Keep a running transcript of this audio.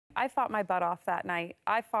I fought my butt off that night.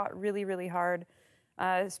 I fought really, really hard,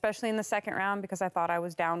 especially in the second round because I thought I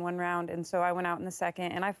was down one round. And so I went out in the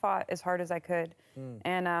second and I fought as hard as I could.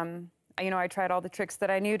 And, you know, I tried all the tricks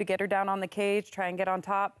that I knew to get her down on the cage, try and get on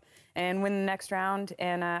top and win the next round.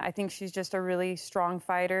 And I think she's just a really strong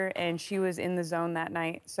fighter and she was in the zone that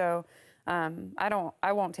night. So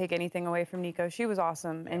I won't take anything away from Nico. She was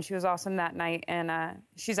awesome, and she was awesome that night. And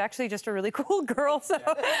she's actually just a really cool girl. So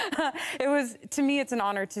it was, to me, it's an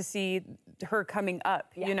honor to see her coming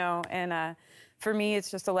up, you know. And for me, it's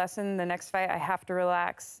just a lesson. The next fight, I have to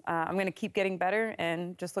relax. I'm going to keep getting better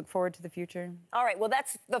and just look forward to the future. All right, well,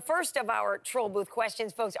 that's the first of our troll booth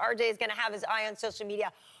questions, folks. RJ is going to have his eye on social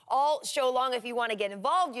media all show long. If you want to get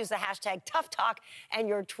involved, use the hashtag Tough Talk, and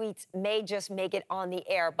your tweets may just make it on the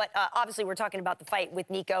air. But obviously, we're talking about the fight with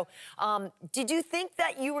Nico. Did you think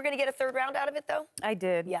that you were going to get a third round out of it, though? I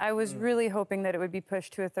did. Yeah. I was really hoping that it would be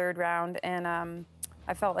pushed to a third round, and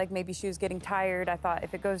I felt like maybe she was getting tired. I thought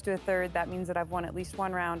if it goes to a third, that means that I've won at least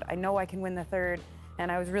one round. I know I can win the third,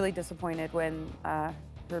 and I was really disappointed when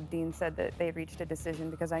Herb Dean said that they reached a decision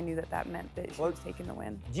because I knew that that meant that she was taking the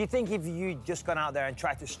win. Do you think if you'd just gone out there and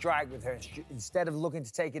tried to strike with her instead of looking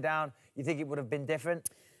to take her down, you think it would have been different?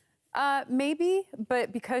 Maybe,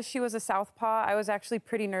 but because she was a southpaw, I was actually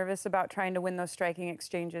pretty nervous about trying to win those striking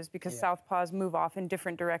exchanges because southpaws move off in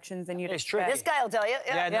different directions than you'd expect. This guy will tell you.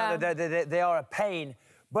 No, they are a pain,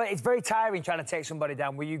 but it's very tiring trying to take somebody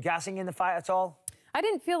down. Were you gassing in the fight at all? I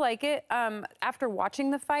didn't feel like it. After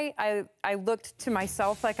watching the fight, I looked to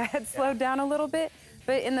myself like I had slowed down a little bit,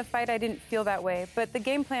 but in the fight I didn't feel that way. But the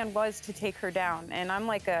game plan was to take her down, and I'm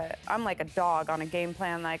like a dog on a game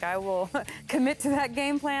plan. Like, I will commit to that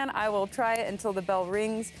game plan. I will try it until the bell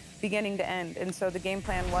rings, beginning to end. And so the game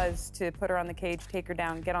plan was to put her on the cage, take her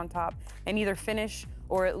down, get on top, and either finish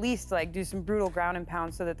or at least like do some brutal ground and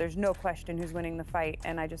pound so that there's no question who's winning the fight.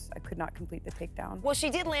 And I could not complete the takedown. Well, she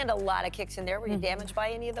did land a lot of kicks in there. Were you damaged by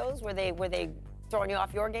any of those? Were they throwing you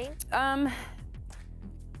off your game? I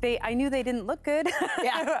knew they didn't look good.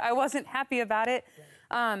 I wasn't happy about it.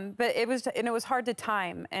 But it was hard to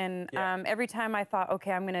time. And every time I thought,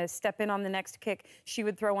 okay, I'm going to step in on the next kick, she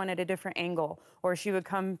would throw one at a different angle, or she would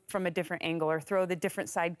come from a different angle, or throw the different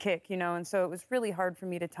side kick, you know. And so it was really hard for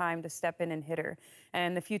me to time to step in and hit her.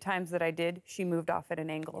 And the few times that I did, she moved off at an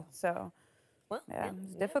angle. So, it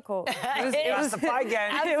was difficult. It was the fight game.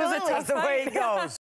 That's the way it goes.